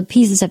all of the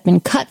pieces have been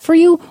cut for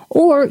you,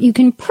 or you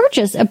can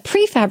purchase a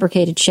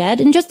prefabricated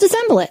shed and just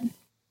assemble it.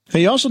 Now,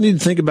 you also need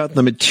to think about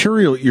the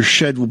material your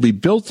shed will be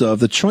built of.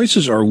 The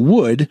choices are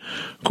wood.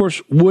 Of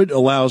course, wood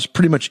allows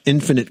pretty much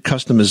infinite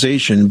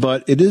customization,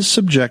 but it is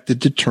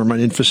subjected to termite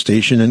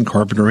infestation and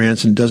carpenter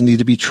ants and doesn't need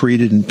to be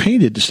treated and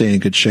painted to stay in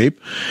good shape.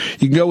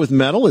 You can go with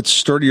metal. It's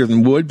sturdier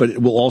than wood, but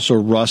it will also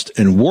rust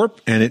and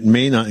warp, and it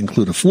may not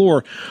include a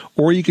floor.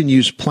 Or you can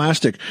use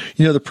plastic.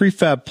 You know, the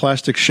prefab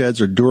plastic sheds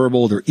are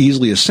durable. They're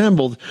easily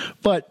assembled,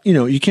 but, you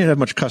know, you can't have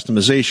much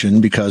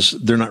customization because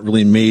they're not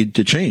really made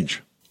to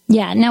change.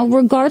 Yeah. Now,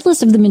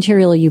 regardless of the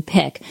material you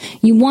pick,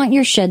 you want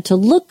your shed to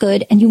look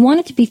good and you want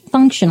it to be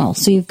functional.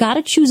 So you've got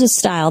to choose a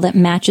style that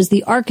matches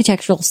the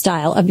architectural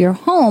style of your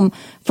home.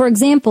 For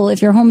example, if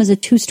your home is a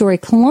 2-story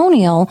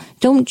colonial,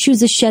 don't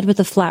choose a shed with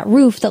a flat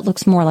roof that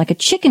looks more like a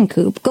chicken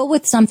coop. Go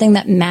with something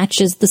that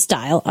matches the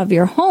style of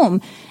your home.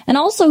 And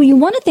also, you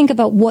want to think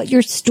about what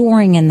you're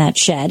storing in that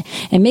shed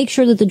and make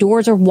sure that the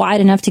doors are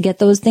wide enough to get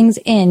those things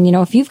in. You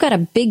know, if you've got a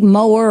big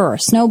mower or a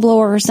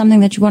snowblower or something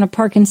that you want to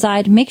park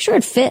inside, make sure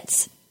it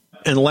fits.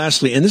 And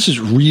lastly, and this is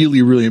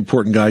really, really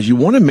important, guys, you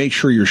want to make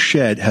sure your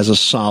shed has a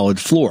solid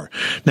floor.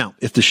 Now,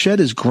 if the shed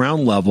is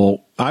ground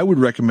level, I would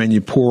recommend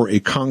you pour a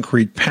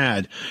concrete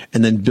pad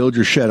and then build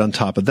your shed on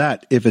top of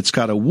that. If it's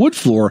got a wood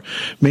floor,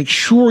 make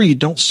sure you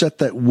don't set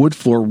that wood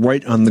floor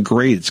right on the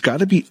grade. It's got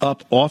to be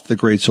up off the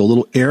grade so a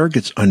little air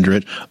gets under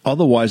it.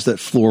 Otherwise, that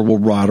floor will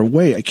rot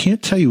away. I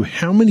can't tell you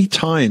how many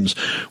times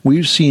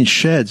we've seen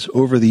sheds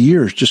over the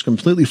years just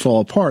completely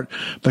fall apart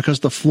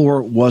because the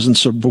floor wasn't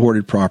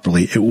supported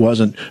properly. It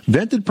wasn't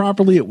vented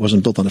properly. It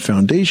wasn't built on a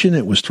foundation.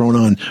 It was thrown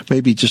on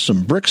maybe just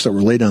some bricks that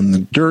were laid on the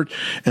dirt,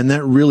 and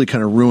that really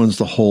kind of ruins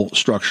the whole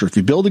structure. If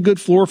you build a good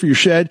floor for your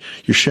shed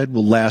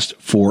will last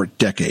for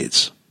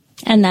decades.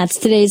 And that's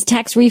today's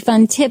tax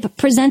refund tip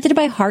presented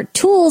by Heart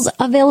Tools,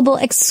 available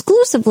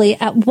exclusively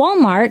at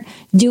Walmart.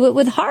 Do it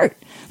with Heart.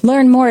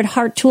 Learn more at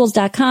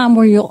hearttools.com,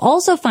 where you'll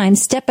also find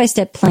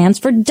step-by-step plans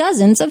for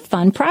dozens of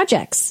fun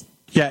projects.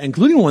 Yeah,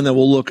 including one that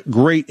will look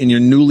great in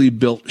your newly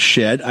built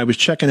shed. I was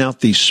checking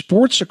out the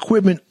sports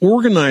equipment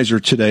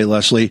organizer today,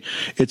 Leslie.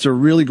 It's a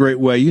really great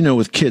way. You know,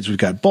 with kids, we've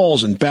got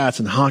balls and bats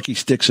and hockey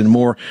sticks and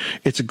more.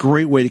 It's a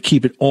great way to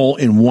keep it all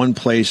in one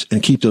place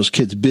and keep those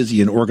kids busy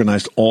and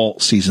organized all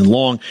season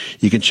long.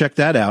 You can check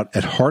that out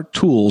at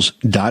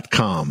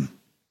hearttools.com.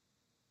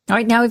 All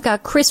right, now we've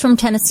got Chris from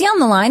Tennessee on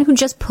the line who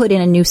just put in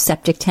a new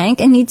septic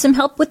tank and needs some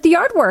help with the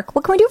yard work.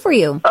 What can we do for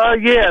you?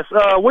 Yes,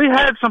 we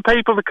had some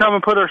people to come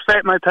and put our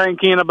septic tank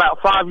in about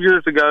 5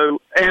 years ago,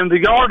 and the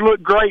yard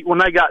looked great when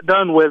they got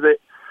done with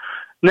it.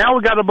 Now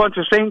we got a bunch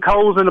of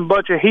sinkholes and a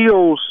bunch of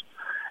hills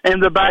in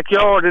the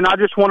backyard, and I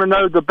just want to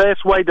know the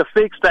best way to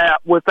fix that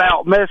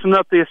without messing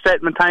up the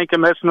septic tank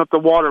and messing up the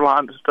water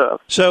lines and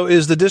stuff. So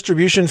is the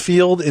distribution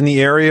field in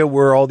the area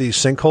where all these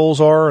sinkholes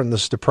are and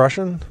this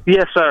depression?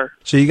 Yes, sir.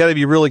 So you got to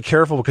be really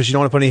careful because you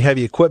don't want to put any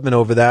heavy equipment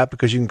over that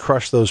because you can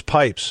crush those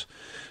pipes.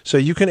 So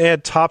you can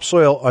add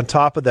topsoil on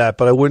top of that,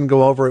 but I wouldn't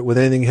go over it with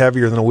anything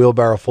heavier than a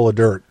wheelbarrow full of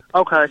dirt.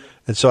 Okay.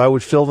 And so I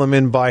would fill them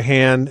in by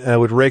hand, and I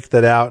would rake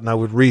that out, and I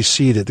would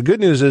reseed it. The good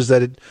news is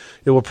that it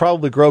will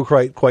probably grow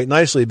quite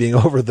nicely being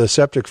over the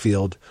septic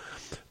field,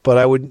 but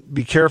I would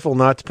be careful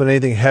not to put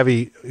anything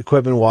heavy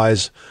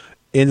equipment-wise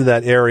into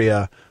that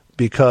area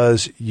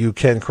because you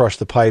can crush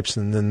the pipes,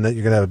 and then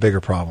you're going to have a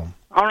bigger problem.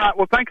 All right.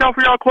 Well, thank y'all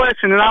for y'all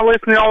question, and I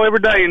listen to y'all every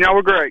day, and y'all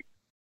were great.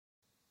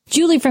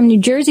 Julie from New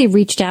Jersey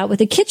reached out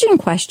with a kitchen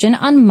question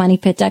on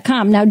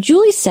moneypit.com. Now,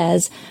 Julie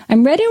says,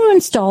 I'm ready to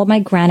install my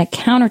granite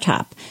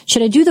countertop.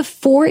 Should I do the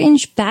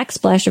 4-inch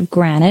backsplash of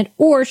granite,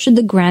 or should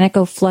the granite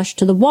go flush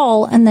to the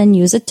wall and then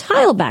use a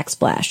tile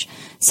backsplash?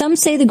 Some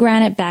say the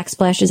granite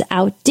backsplash is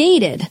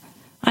outdated.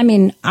 I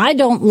mean, I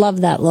don't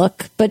love that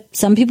look, but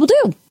some people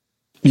do.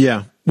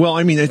 Yeah. Well,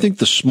 I mean, I think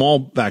the small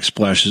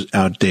backsplash is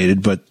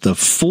outdated, but the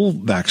full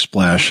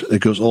backsplash that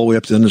goes all the way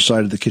up to the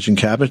underside of the kitchen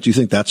cabinet, do you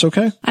think that's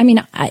okay? I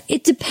mean,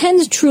 it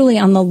depends truly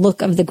on the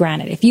look of the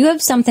granite. If you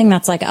have something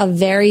that's like a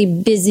very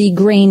busy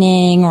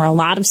graining or a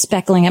lot of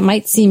speckling, it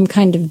might seem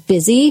kind of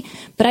busy,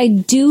 but I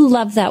do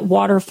love that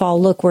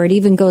waterfall look where it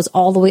even goes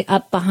all the way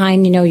up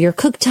behind, your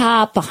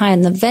cooktop,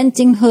 behind the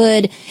venting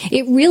hood.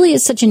 It really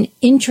is such an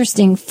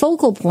interesting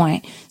focal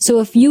point.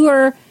 So if you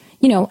are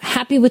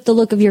happy with the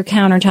look of your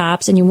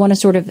countertops and you want to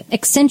sort of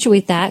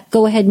accentuate that,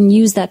 go ahead and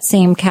use that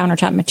same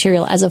countertop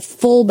material as a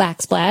full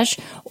backsplash,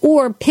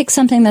 or pick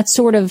something that's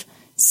sort of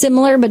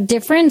similar but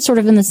different, sort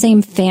of in the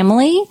same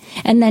family,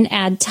 and then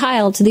add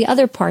tile to the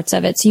other parts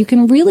of it. So you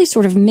can really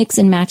sort of mix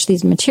and match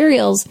these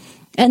materials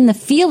and the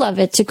feel of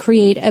it to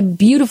create a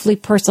beautifully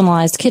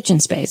personalized kitchen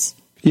space.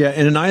 Yeah,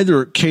 and in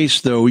either case,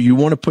 though, you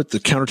want to put the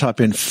countertop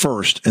in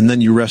first, and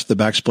then you rest the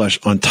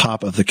backsplash on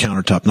top of the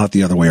countertop, not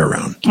the other way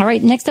around. All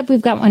right, next up,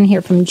 we've got one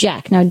here from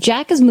Jack. Now,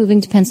 Jack is moving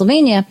to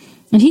Pennsylvania,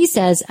 and he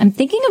says, I'm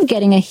thinking of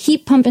getting a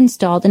heat pump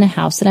installed in a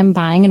house that I'm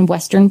buying in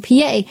Western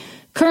PA.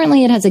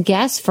 Currently, it has a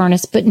gas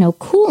furnace, but no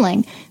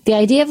cooling. The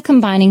idea of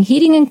combining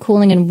heating and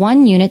cooling in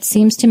one unit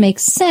seems to make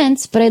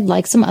sense, but I'd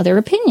like some other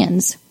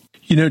opinions.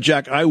 You know,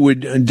 Jack, I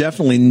would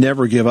definitely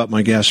never give up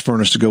my gas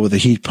furnace to go with a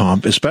heat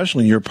pump,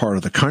 especially in your part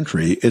of the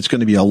country. It's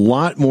going to be a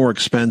lot more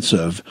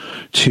expensive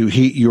to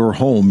heat your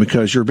home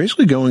because you're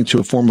basically going to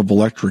a form of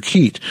electric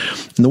heat.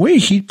 And the way a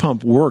heat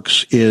pump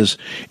works is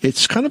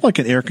it's kind of like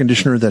an air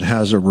conditioner that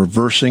has a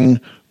reversing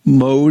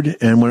mode,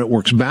 and when it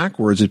works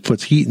backwards, it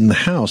puts heat in the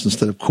house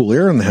instead of cool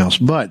air in the house.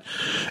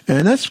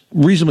 And that's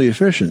reasonably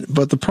efficient.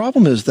 But the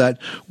problem is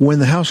that when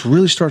the house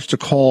really starts to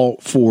call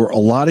for a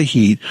lot of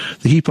heat,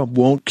 the heat pump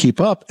won't keep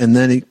up, and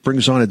then it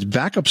brings on its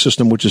backup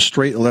system, which is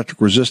straight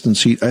electric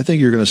resistance heat. I think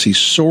you're going to see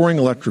soaring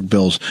electric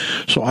bills.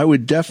 So I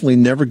would definitely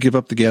never give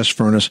up the gas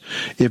furnace.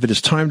 If it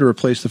is time to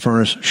replace the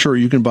furnace, sure,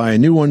 you can buy a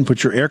new one,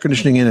 put your air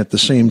conditioning in at the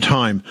same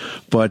time.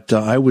 But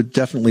I would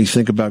definitely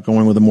think about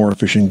going with a more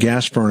efficient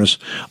gas furnace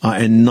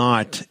and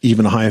not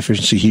even a high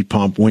efficiency heat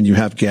pump when you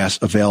have gas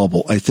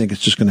available. I think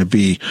it's just going to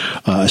be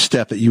a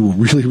step that you will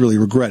really, really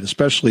regret,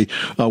 especially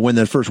when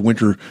that first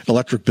winter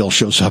electric bill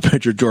shows up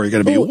at your door. You're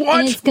going to be, what?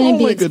 And it's going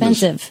to be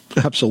expensive.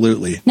 Goodness.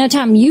 Absolutely. Now,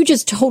 Tom, you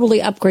just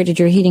totally upgraded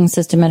your heating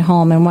system at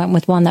home and went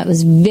with one that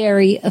was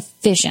very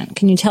efficient.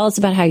 Can you tell us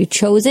about how you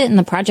chose it and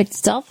the project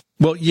itself?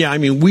 Well, yeah, I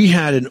mean, we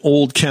had an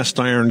old cast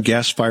iron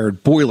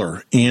gas-fired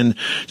boiler, and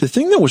the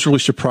thing that was really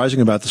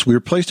surprising about this, we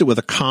replaced it with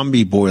a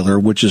combi boiler,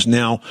 which is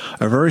now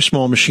a very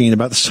small machine,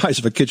 about the size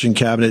of a kitchen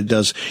cabinet. It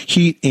does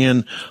heat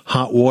and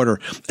hot water.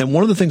 And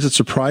one of the things that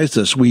surprised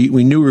us, we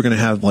knew we were going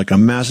to have like a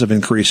massive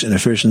increase in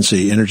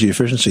efficiency, energy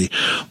efficiency,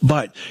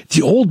 but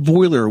the old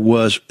boiler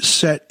was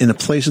set in a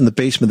place in the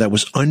basement that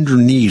was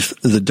underneath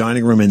the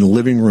dining room and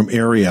living room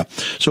area.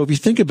 So if you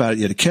think about it,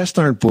 you had a cast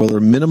iron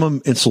boiler,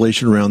 minimum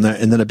insulation around that,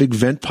 and then a big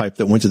vent pipe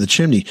that went to the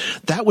chimney.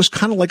 That was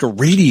kind of like a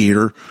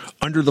radiator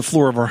under the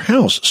floor of our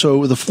house.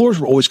 So the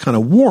floors were always kind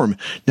of warm.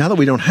 Now that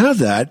we don't have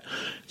that,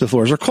 the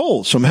floors are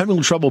cold. So I'm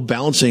having trouble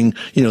balancing,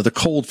 the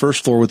cold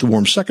first floor with the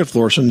warm second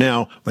floor. So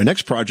now my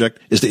next project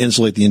is to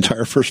insulate the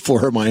entire first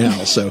floor of my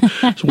house. So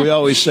we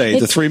always say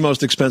the three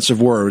most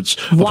expensive words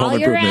of home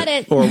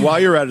improvement. Or while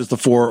you're at it is the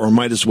 4, or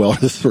might as well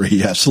the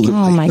 3. Absolutely.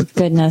 Oh my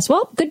goodness.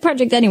 Well, good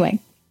project anyway.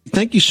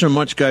 Thank you so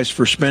much, guys,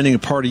 for spending a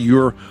part of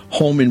your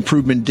home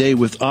improvement day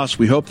with us.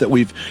 We hope that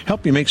we've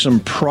helped you make some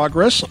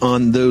progress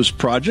on those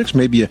projects.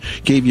 Maybe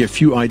gave you a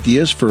few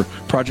ideas for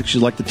projects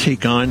you'd like to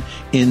take on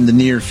in the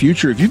near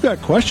future. If you've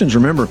got questions,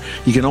 remember,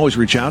 you can always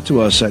reach out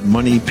to us at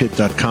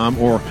moneypit.com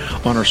or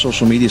on our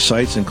social media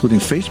sites, including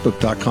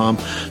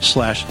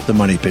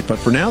facebook.com/themoneypit. But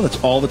for now,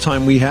 that's all the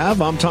time we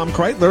have. I'm Tom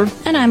Kreitler.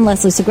 And I'm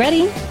Leslie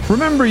Segretti.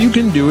 Remember, you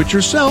can do it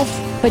yourself,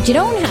 but you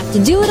don't have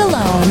to do it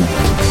alone.